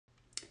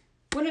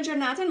Buona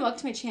giornata and welcome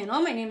to my channel.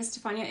 My name is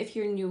Stefania if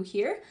you're new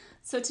here.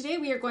 So today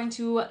we are going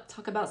to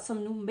talk about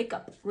some new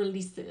makeup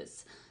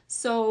releases.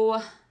 So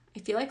I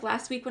feel like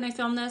last week when I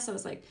filmed this, I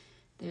was like,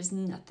 there's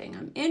nothing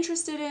I'm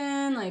interested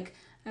in. Like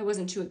I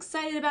wasn't too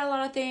excited about a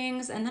lot of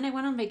things. And then I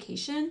went on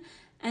vacation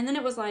and then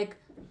it was like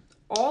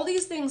all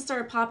these things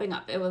started popping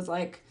up. It was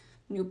like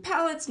new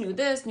palettes, new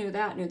this, new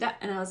that, new that.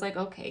 And I was like,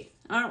 okay,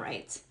 all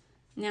right.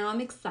 Now I'm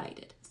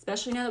excited,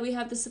 especially now that we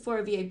have the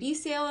Sephora VIB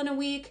sale in a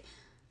week.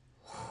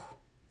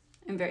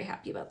 I'm very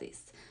happy about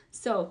these.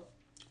 So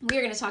we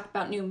are going to talk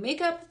about new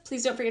makeup.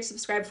 Please don't forget to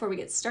subscribe before we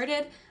get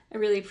started. I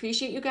really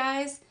appreciate you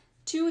guys.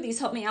 2, these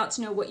help me out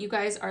to know what you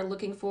guys are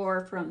looking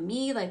for from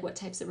me, like what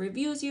types of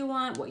reviews you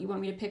want, what you want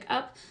me to pick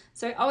up.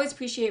 So I always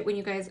appreciate when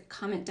you guys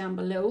comment down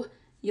below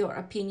your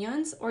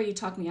opinions or you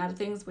talk me out of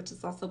things, which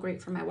is also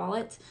great for my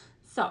wallet.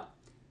 So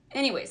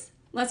anyways,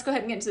 let's go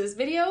ahead and get into this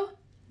video.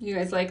 You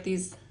guys like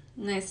these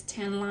nice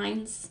tan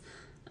lines?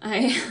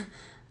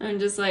 I'm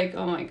just like,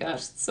 oh my gosh,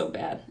 it's so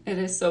bad. It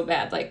is so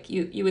bad. Like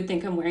you would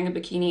think I'm wearing a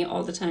bikini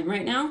all the time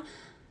right now,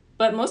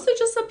 but mostly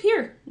just up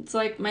here. It's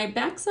like my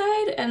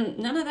backside and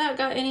none of that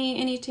got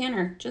any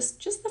tanner,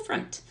 just the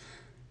front.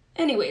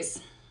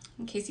 Anyways,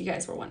 in case you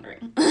guys were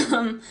wondering,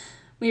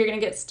 we are gonna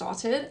get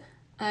started.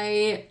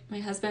 My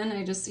husband,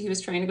 he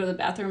was trying to go to the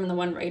bathroom in the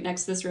one right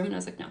next to this room and I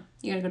was like, no,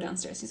 you gotta go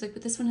downstairs. He's like,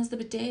 but this one has the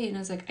bidet. And I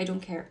was like, I don't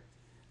care.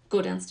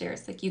 Go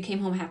downstairs. Like you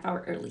came home half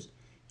hour early.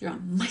 You're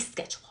on my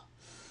schedule.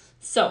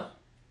 So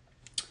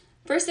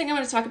first thing I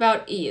want to talk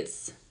about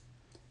is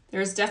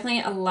there's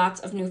definitely a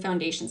lot of new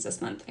foundations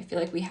this month. I feel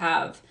like we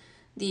have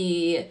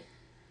the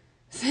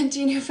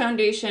Fenty new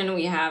foundation,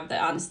 we have the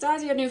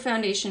Anastasia new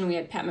foundation, we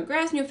had Pat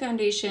McGrath new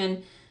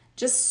foundation,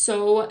 just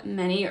so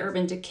many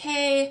Urban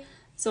Decay.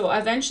 So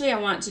eventually I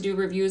want to do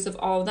reviews of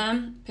all of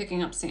them,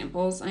 picking up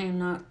samples. I am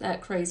not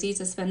that crazy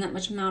to spend that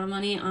much amount of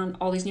money on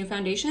all these new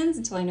foundations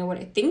until I know what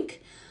I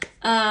think.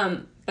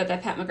 But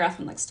that Pat McGrath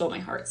one like stole my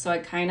heart. So I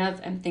kind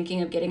of am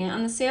thinking of getting it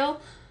on the sale.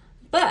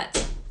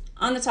 But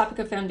on the topic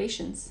of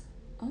foundations,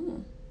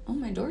 oh,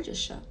 my door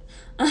just shut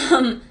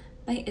by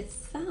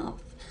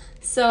itself.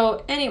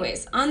 So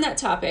anyways, on that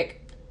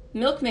topic,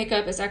 Milk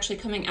Makeup is actually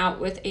coming out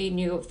with a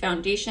new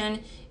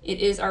foundation. It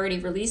is already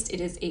released.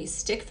 It is a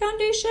stick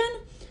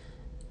foundation.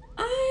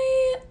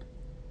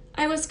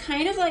 I was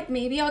kind of like,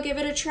 maybe I'll give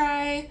it a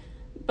try,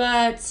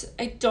 but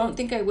I don't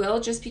think I will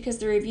just because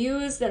the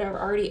reviews that are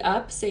already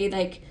up say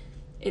like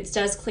it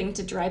does cling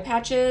to dry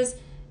patches.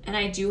 And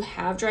I do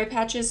have dry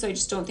patches, so I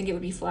just don't think it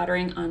would be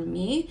flattering on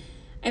me.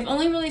 I've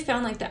only really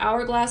found like the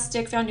Hourglass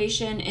Stick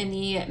Foundation and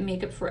the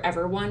Makeup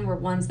Forever one were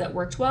ones that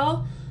worked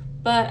well,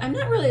 but I'm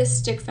not really a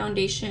stick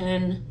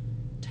foundation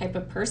type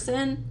of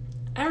person.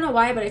 I don't know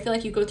why, but I feel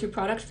like you go through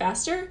product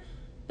faster,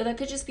 but that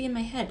could just be in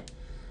my head.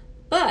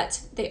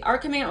 But they are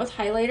coming out with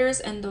highlighters,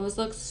 and those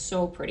look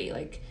so pretty.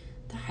 Like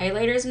the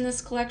highlighters in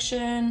this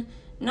collection,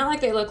 not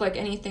like they look like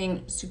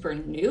anything super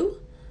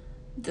new.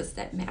 Does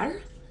that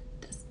matter?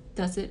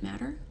 Does it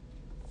matter?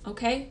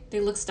 Okay, they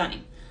look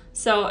stunning.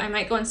 So I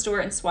might go in store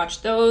and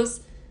swatch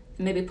those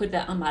and maybe put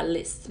that on my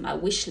list, my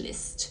wish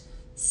list.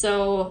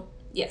 So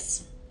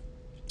yes,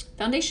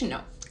 foundation,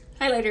 no.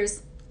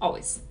 Highlighters,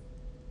 always.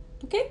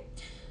 Okay,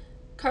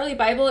 Carly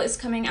Bible is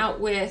coming out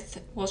with,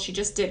 well, she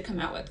just did come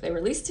out with, they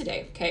released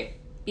today, okay?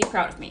 Be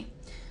proud of me.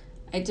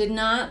 I did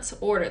not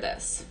order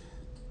this.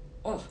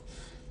 Oh,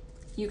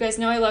 you guys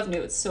know I love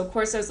nudes. So of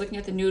course I was looking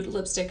at the nude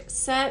lipstick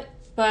set,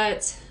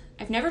 but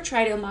I've never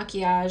tried Il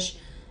Maquillage,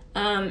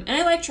 and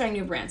I like trying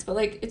new brands, but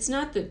like it's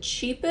not the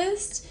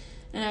cheapest.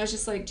 And I was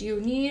just like, do you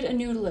need a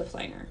nude lip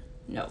liner?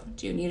 No.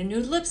 Do you need a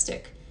nude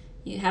lipstick?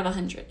 You have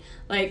 100.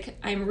 Like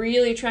I'm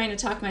really trying to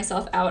talk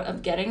myself out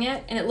of getting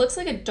it, and it looks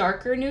like a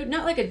darker nude,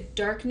 not like a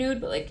dark nude,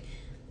 but like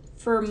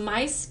for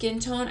my skin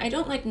tone, I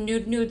don't like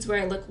nudes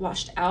where I look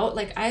washed out.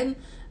 Like I'm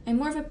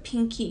more of a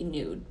pinky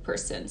nude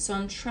person, so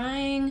I'm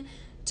trying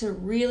to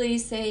really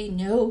say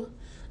no,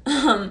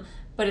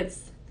 but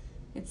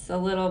it's a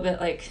little bit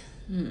like,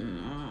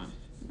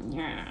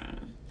 yeah.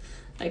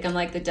 Like I'm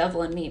like the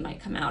devil in me might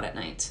come out at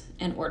night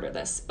and order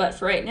this. But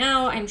for right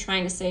now, I'm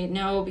trying to say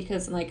no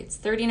because I'm like, it's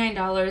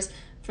 $39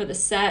 for the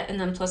set and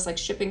then plus like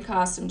shipping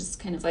costs. I'm just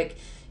kind of like,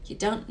 you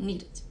don't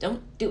need it.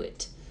 Don't do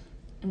it.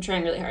 I'm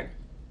trying really hard.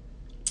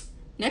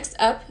 Next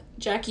up,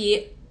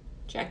 Jackie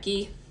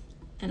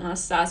and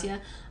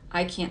Anastasia.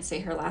 I can't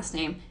say her last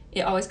name.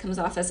 It always comes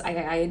off as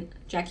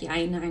Jackie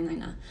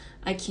aina.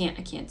 I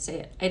can't say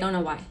it. I don't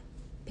know why.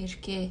 I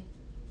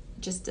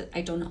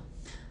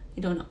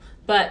don't know.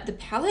 But the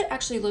palette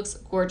actually looks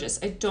gorgeous.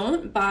 I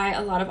don't buy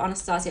a lot of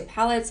Anastasia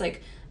palettes.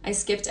 Like I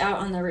skipped out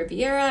on the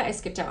Riviera. I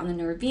skipped out on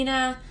the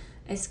Nervina.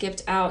 I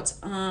skipped out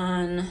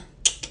on,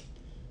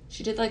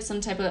 she did like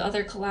some type of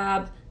other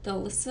collab. The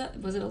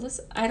Alyssa, was it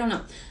Alyssa? I don't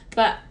know.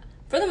 But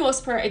for the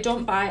most part, I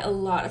don't buy a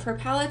lot of her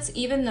palettes,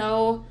 even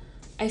though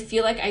I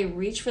feel like I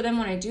reach for them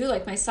when I do.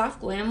 Like my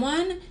Soft Glam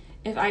one,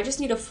 if I just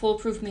need a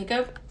foolproof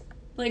makeup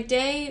like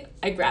day,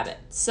 I grab it.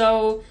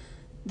 So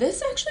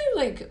this actually,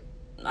 like,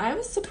 I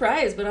was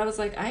surprised, but I was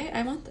like,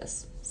 I want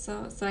this.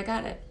 So I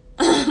got it.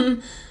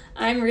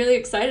 I'm really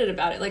excited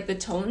about it. Like the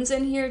tones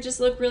in here just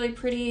look really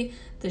pretty.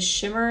 The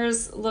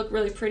shimmers look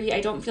really pretty.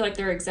 I don't feel like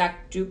they're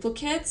exact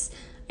duplicates.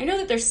 I know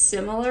that they're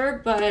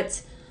similar,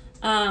 but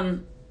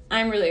I'm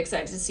really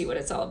excited to see what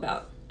it's all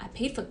about. I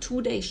paid for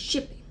 2-day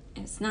shipping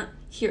and it's not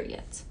here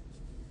yet.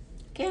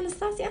 Okay,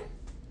 Anastasia,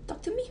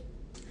 talk to me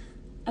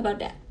about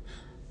that.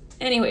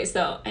 Anyways,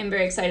 though, I'm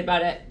very excited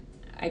about it.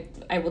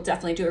 I will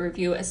definitely do a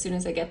review as soon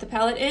as I get the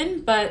palette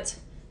in, but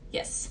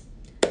yes.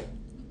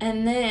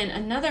 And then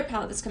another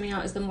palette that's coming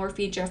out is the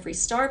Morphe Jeffree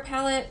Star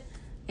palette.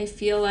 I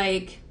feel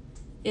like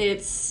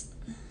it's,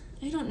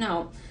 I don't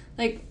know,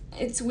 like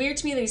it's weird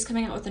to me that he's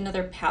coming out with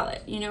another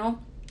palette, you know?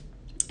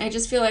 I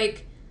just feel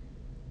like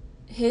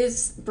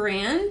his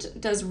brand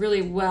does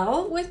really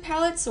well with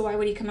palettes, so why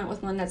would he come out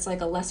with one that's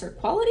like a lesser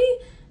quality?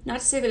 Not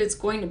to say that it's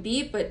going to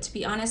be, but to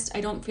be honest,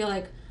 I don't feel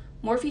like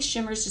Morphe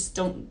shimmers just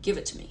don't give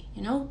it to me,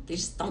 you know? They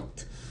just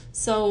don't.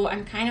 So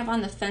I'm kind of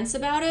on the fence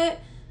about it.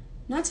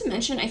 Not to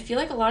mention, I feel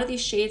like a lot of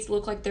these shades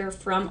look like they're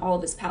from all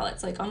of his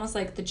palettes, like almost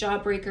like the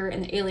Jawbreaker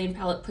and the Alien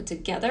palette put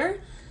together.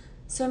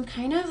 So I'm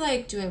kind of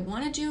like, do I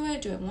want to do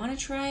it? Do I want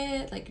to try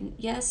it? Like,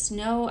 yes,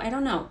 no, I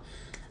don't know.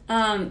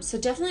 So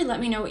definitely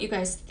let me know what you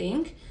guys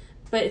think.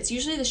 But it's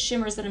usually the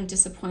shimmers that I'm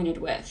disappointed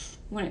with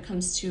when it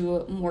comes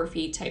to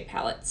Morphe type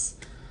palettes.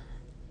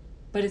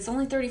 But it's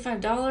only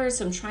 $35,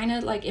 so I'm trying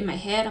to, like, in my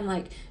head, I'm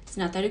like, it's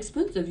not that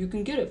expensive. You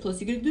can get it, plus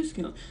you get a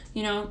discount,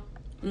 you know?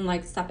 I'm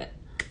like, stop it.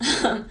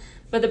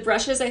 But the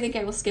brushes, I think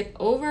I will skip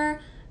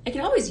over. I can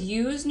always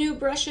use new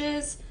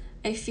brushes.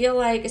 I feel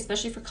like,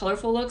 especially for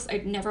colorful looks,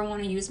 I'd never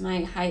want to use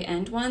my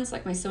high-end ones,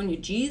 like my Sonia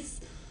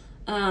G's.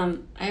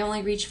 I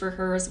only reach for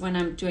hers when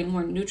I'm doing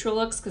more neutral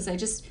looks, because I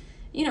just,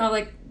 you know,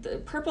 like, the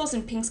purples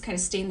and pinks kind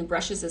of stain the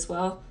brushes as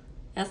well.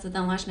 I also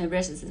don't wash my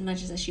brushes as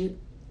much as I shoot.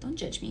 Don't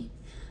judge me,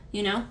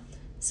 you know?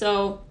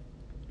 So,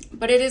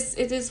 but it is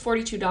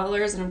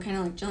 $42, and I'm kind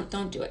of like,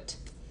 don't do it.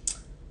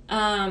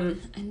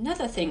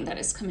 Another thing that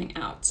is coming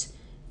out.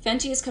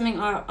 Fenty is coming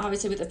out,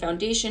 obviously, with the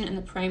foundation and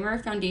the primer.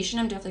 Foundation,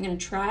 I'm definitely going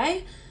to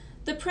try.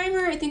 The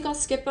primer, I think I'll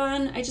skip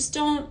on. I just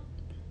don't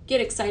get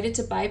excited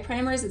to buy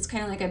primers. It's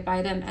kind of like I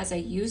buy them as I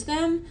use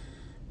them,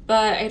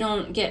 but I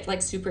don't get,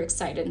 like, super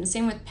excited. And the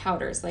same with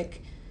powders.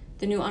 Like,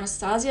 the new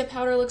Anastasia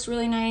powder looks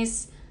really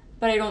nice,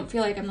 but I don't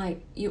feel like I'm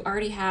like, you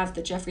already have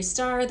the Jeffree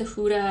Star, the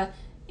Huda,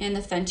 and the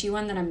Fenty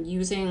one that I'm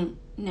using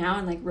now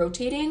and like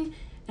rotating,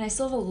 and I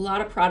still have a lot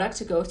of product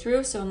to go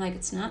through, so I'm like,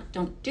 it's not,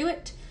 don't do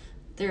it.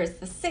 There is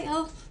the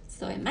sale,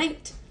 so I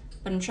might,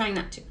 but I'm trying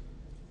not to.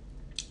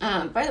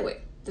 By the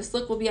way, this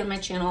look will be on my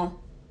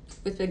channel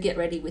with the Get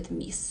Ready With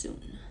Me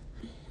soon.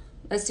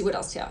 Let's see what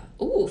else, yeah.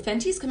 Ooh,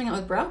 Fenty's coming out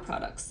with brow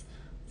products.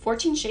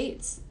 14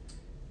 shades,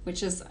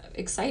 which is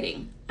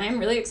exciting. I'm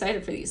really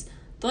excited for these.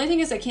 The only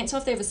thing is I can't tell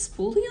if they have a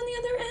spoolie on the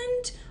other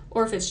end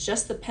or if it's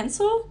just the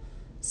pencil.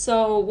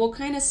 So we'll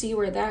kind of see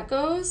where that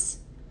goes.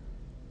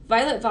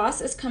 Violet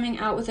Voss is coming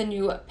out with a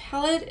new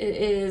palette. It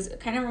is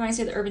kind of reminds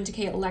me of the Urban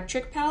Decay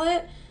Electric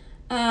palette.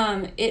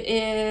 It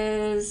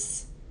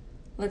is,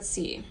 let's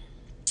see,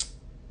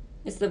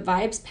 it's the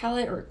Vibes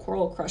palette or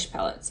Coral Crush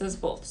palette. It says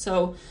both.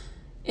 So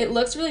it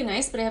looks really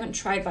nice, but I haven't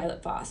tried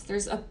Violet Voss.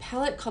 There's a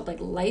palette called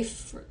like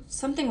Life,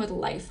 something with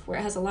Life, where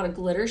it has a lot of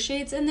glitter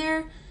shades in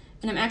there,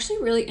 and I'm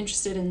actually really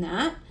interested in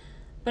that.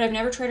 But I've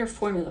never tried her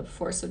formula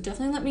before, so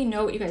definitely let me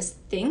know what you guys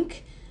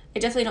think. I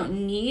definitely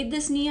don't need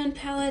this neon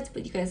palette,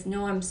 but you guys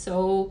know I'm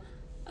so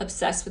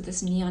obsessed with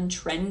this neon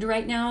trend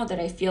right now that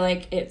I feel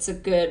like it's a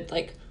good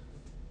like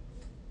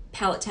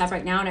palette to have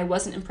right now, and I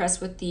wasn't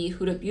impressed with the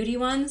Huda Beauty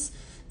ones.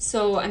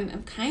 So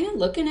I'm kind of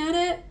looking at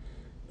it,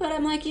 but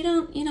I'm like, you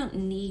don't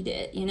need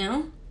it, you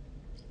know?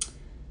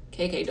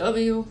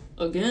 KKW,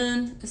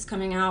 again, is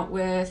coming out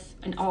with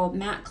an all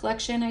matte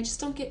collection. I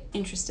just don't get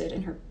interested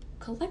in her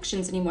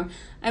collections anymore.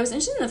 I was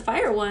interested in the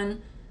Fire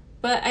one,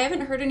 but I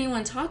haven't heard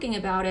anyone talking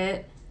about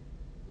it,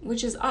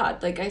 which is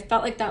odd. Like, I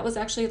felt like that was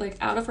actually like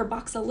out of her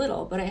box a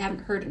little, but I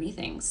haven't heard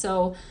anything.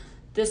 So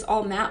this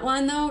all matte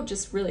one though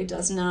just really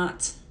does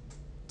not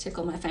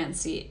tickle my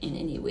fancy in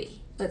any way.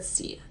 Let's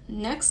see.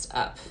 Next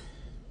up,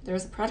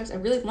 there's a product I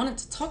really wanted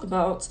to talk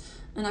about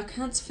and I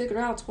can't figure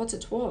out what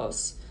it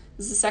was.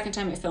 This is the second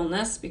time I filmed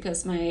this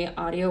because my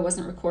audio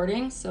wasn't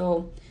recording,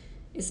 so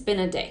it's been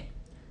a day.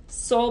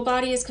 Soul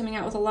Body is coming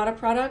out with a lot of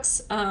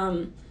products.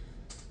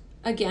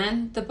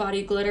 Again, the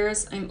body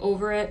glitters, I'm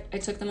over it. I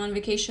took them on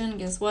vacation.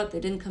 Guess what? They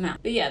didn't come out.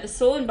 But yeah, the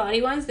Soul and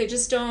Body ones, they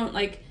just don't,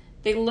 like,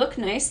 they look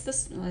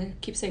nice. I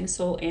keep saying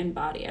soul and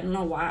body. I don't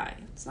know why.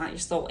 It's not your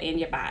soul and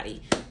your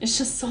body. It's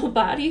just soul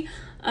body.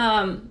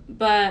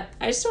 But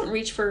I just don't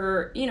reach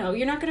for, you know,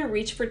 you're not going to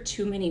reach for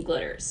too many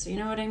glitters. You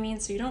know what I mean?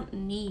 So you don't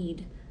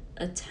need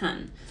a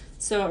ton.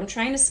 So I'm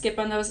trying to skip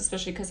on those,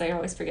 especially because I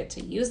always forget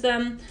to use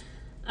them.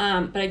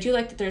 But I do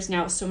like that there's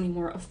now so many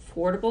more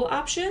affordable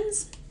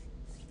options.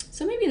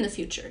 So maybe in the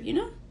future, you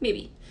know,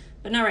 maybe,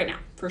 but not right now,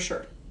 for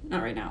sure.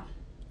 Not right now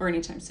or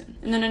anytime soon.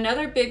 And then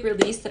another big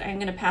release that I'm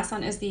gonna pass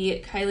on is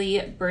the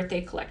Kylie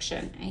birthday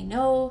collection. I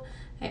know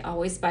I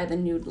always buy the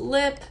nude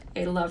lip.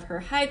 I love her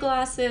high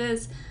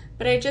glosses,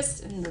 but I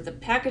just, the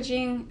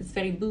packaging is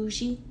very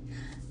bougie.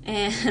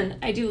 and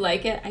I do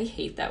like it. I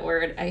hate that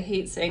word. I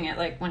hate saying it.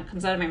 Like when it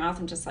comes out of my mouth,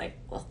 I'm just like,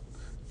 well,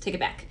 take it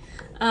back.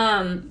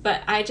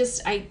 But I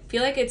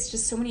feel like it's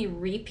just so many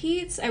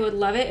repeats. I would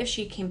love it if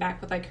she came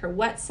back with like her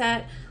wet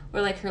set,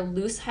 or like her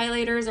loose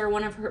highlighters are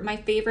one of my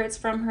favorites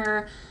from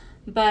her.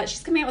 But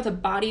she's coming out with a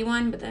body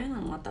one, but I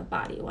don't want the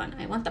body one.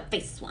 I want the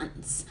face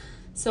ones.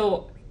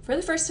 So for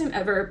the first time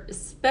ever,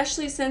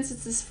 especially since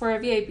it's this Sephora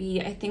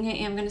VIB, I think I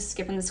am going to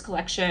skip in this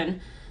collection.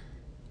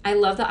 I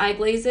love the eye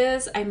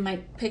glazes. I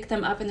might pick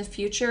them up in the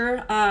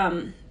future.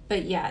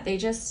 But yeah, I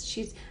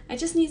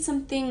just need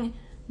something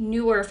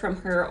newer from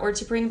her, or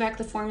to bring back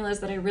the formulas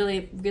that I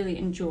really, really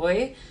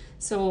enjoy.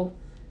 So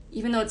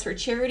even though it's for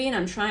charity and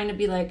I'm trying to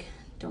be like,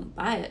 don't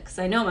buy it, because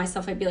I know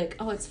myself, I'd be like,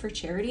 oh, it's for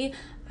charity,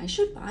 I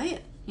should buy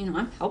it. You know,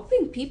 I'm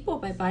helping people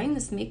by buying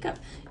this makeup.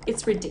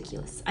 It's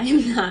ridiculous.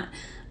 I'm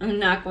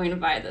not going to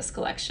buy this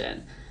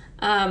collection.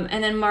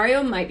 And then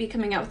Mario might be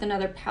coming out with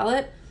another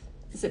palette.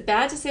 Is it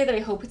bad to say that I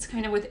hope it's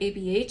kind of with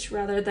ABH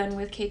rather than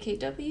with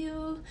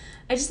KKW?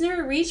 I just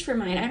never reached for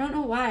mine. I don't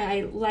know why.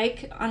 I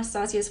like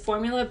Anastasia's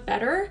formula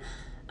better.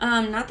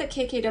 Not that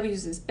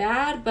KKW's is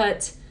bad,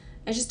 but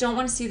I just don't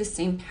want to see the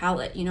same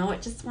palette, you know? I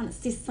just want to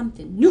see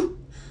something new.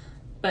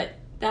 But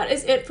that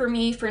is it for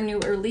me for new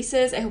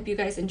releases. I hope you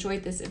guys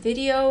enjoyed this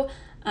video.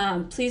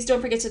 Please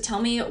don't forget to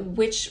tell me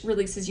which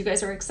releases you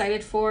guys are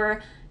excited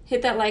for.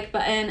 Hit that like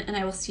button, and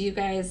I will see you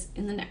guys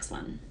in the next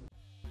one.